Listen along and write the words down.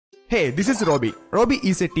Hey, this is Robbie. Robbie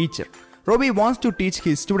is a teacher. Robbie wants to teach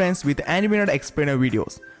his students with animated explainer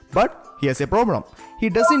videos. But he has a problem. He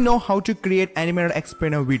doesn't know how to create animated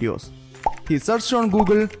explainer videos. He searched on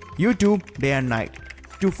Google, YouTube day and night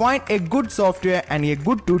to find a good software and a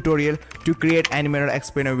good tutorial to create animated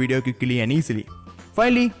explainer video quickly and easily.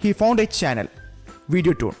 Finally, he found a channel,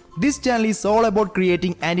 VideoToon. This channel is all about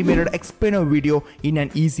creating animated explainer video in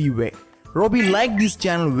an easy way. Robbie liked this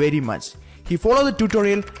channel very much. He followed the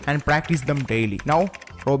tutorial and practiced them daily. Now,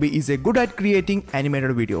 Robbie is good at creating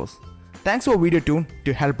animated videos. Thanks for VideoToon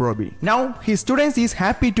to help Robbie. Now, his students is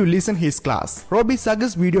happy to listen his class. Robbie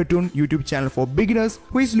suggests VideoToon YouTube channel for beginners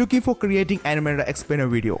who is looking for creating animated explainer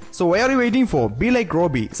video. So why are you waiting for? Be like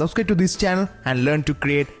Robbie, subscribe to this channel and learn to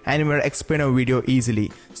create animated explainer video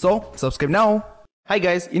easily. So subscribe now. Hi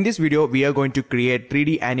guys, in this video we are going to create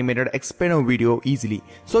 3D animated explainer video easily.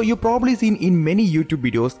 So you probably seen in many YouTube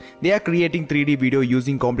videos they are creating 3D video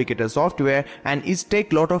using complicated software, and it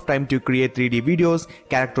take lot of time to create 3D videos,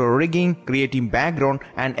 character rigging, creating background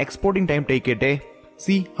and exporting time take a day.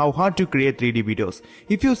 See how hard to create 3D videos.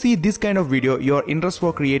 If you see this kind of video, your interest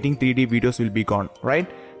for creating 3D videos will be gone, right?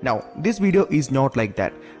 Now, this video is not like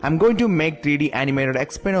that. I'm going to make 3D animated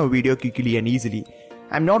explainer video quickly and easily.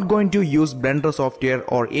 I'm not going to use Blender software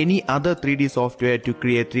or any other 3D software to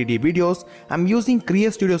create 3D videos. I'm using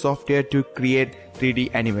Create Studio software to create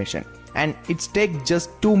 3D animation. And it's take just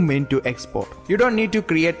 2 minutes to export. You don't need to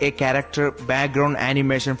create a character background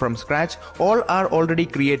animation from scratch. All are already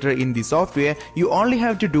created in the software. You only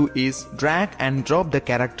have to do is drag and drop the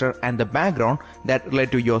character and the background that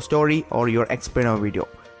relate to your story or your explainer video.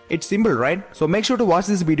 It's simple, right? So make sure to watch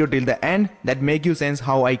this video till the end. That make you sense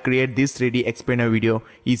how I create this 3D explainer video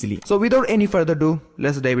easily. So without any further ado,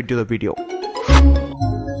 let's dive into the video.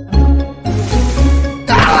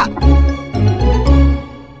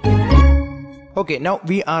 Okay, now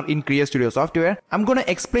we are in Create Studio software. I'm gonna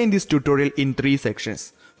explain this tutorial in 3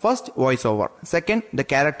 sections. First, voiceover. Second, the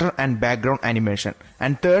character and background animation.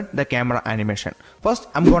 And third, the camera animation. First,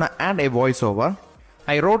 I'm gonna add a voiceover.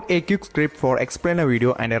 I wrote a quick script for explainer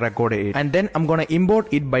video and I recorded it. And then I'm gonna import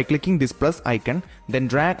it by clicking this plus icon, then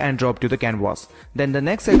drag and drop to the canvas. Then the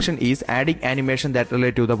next section is adding animation that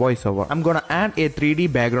relate to the voiceover. I'm gonna add a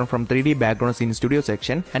 3D background from 3D backgrounds in studio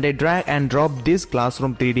section, and I drag and drop this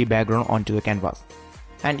classroom 3D background onto the canvas.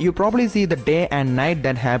 And you probably see the day and night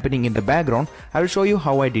that happening in the background. I will show you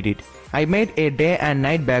how I did it. I made a day and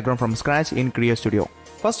night background from scratch in Create Studio.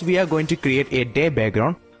 First, we are going to create a day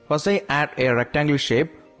background. First, I add a rectangle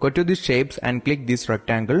shape, go to the shapes and click this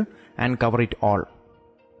rectangle and cover it all.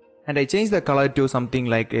 And I change the color to something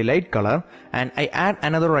like a light color, and I add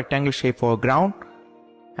another rectangle shape for ground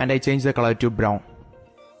and I change the color to brown.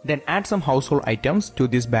 Then add some household items to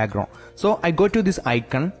this background. So I go to this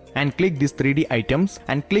icon and click these 3D items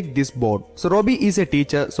and click this board. So Robbie is a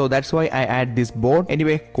teacher, so that's why I add this board.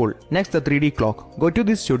 Anyway, cool. Next, the 3D clock. Go to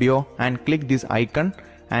this studio and click this icon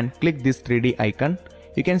and click this 3D icon.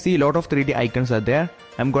 You can see a lot of 3D icons are there.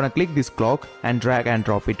 I'm gonna click this clock and drag and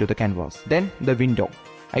drop it to the canvas. Then the window.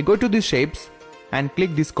 I go to the shapes and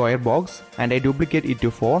click this square box and I duplicate it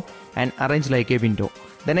to 4 and arrange like a window.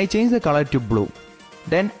 Then I change the color to blue.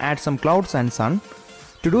 Then add some clouds and sun.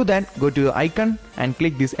 To do that, go to the icon and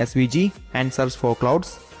click this SVG and search for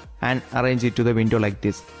clouds and arrange it to the window like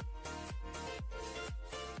this.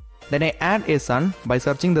 Then I add a sun by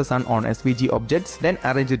searching the sun on SVG objects, then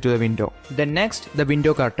arrange it to the window. Then next, the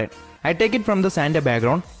window curtain. I take it from the Santa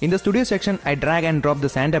background. In the studio section, I drag and drop the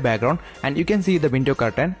Santa background and you can see the window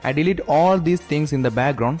curtain. I delete all these things in the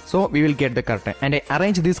background so we will get the curtain. And I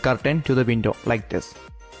arrange this curtain to the window like this.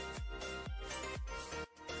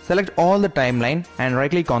 Select all the timeline and right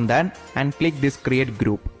click on that and click this create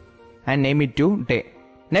group and name it to day.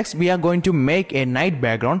 Next, we are going to make a night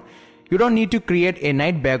background. You don't need to create a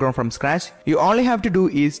night background from scratch. You only have to do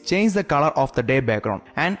is change the color of the day background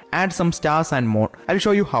and add some stars and more. I'll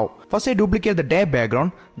show you how. First, I duplicate the day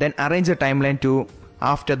background, then arrange the timeline to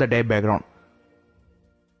after the day background.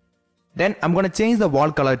 Then I'm gonna change the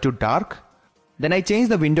wall color to dark. Then I change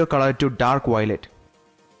the window color to dark violet.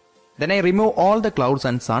 Then I remove all the clouds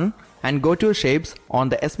and sun and go to shapes on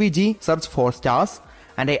the SVG, search for stars,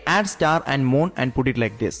 and I add star and moon and put it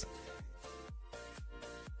like this.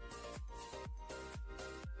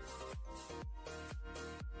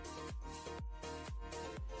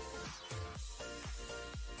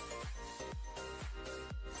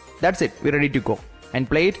 That's it, we're ready to go and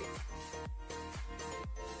play it.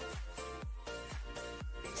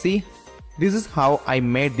 See, this is how I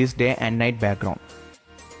made this day and night background.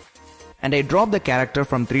 And I drop the character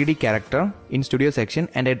from 3D character in studio section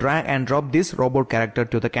and I drag and drop this robot character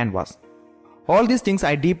to the canvas. All these things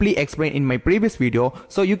I deeply explained in my previous video,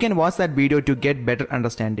 so you can watch that video to get better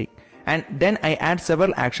understanding. And then I add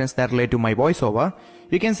several actions that relate to my voiceover.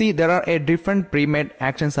 You can see there are a different pre-made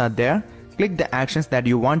actions are there. Click the actions that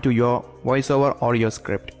you want to your voiceover or your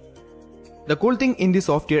script. The cool thing in this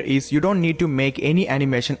software is you don't need to make any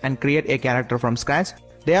animation and create a character from scratch.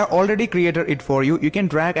 They are already created it for you. You can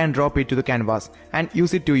drag and drop it to the canvas and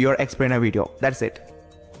use it to your explainer video. That's it.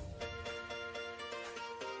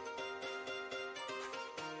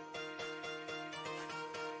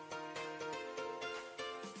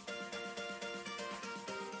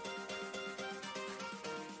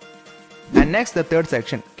 And next, the third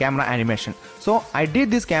section, camera animation. So I did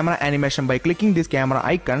this camera animation by clicking this camera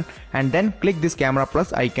icon and then click this camera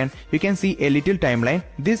plus icon. You can see a little timeline.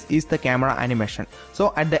 This is the camera animation.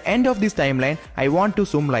 So at the end of this timeline, I want to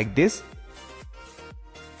zoom like this.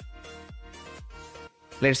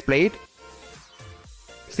 Let's play it.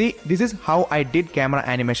 See, this is how I did camera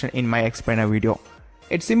animation in my explainer video.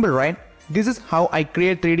 It's simple, right? This is how I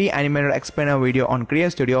create 3D animated explainer video on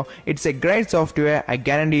Create Studio. It's a great software. I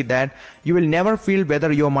guarantee that you will never feel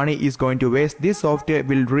whether your money is going to waste. This software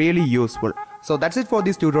will really useful. So that's it for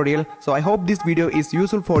this tutorial. So I hope this video is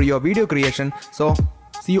useful for your video creation. So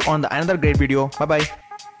see you on the another great video. Bye bye.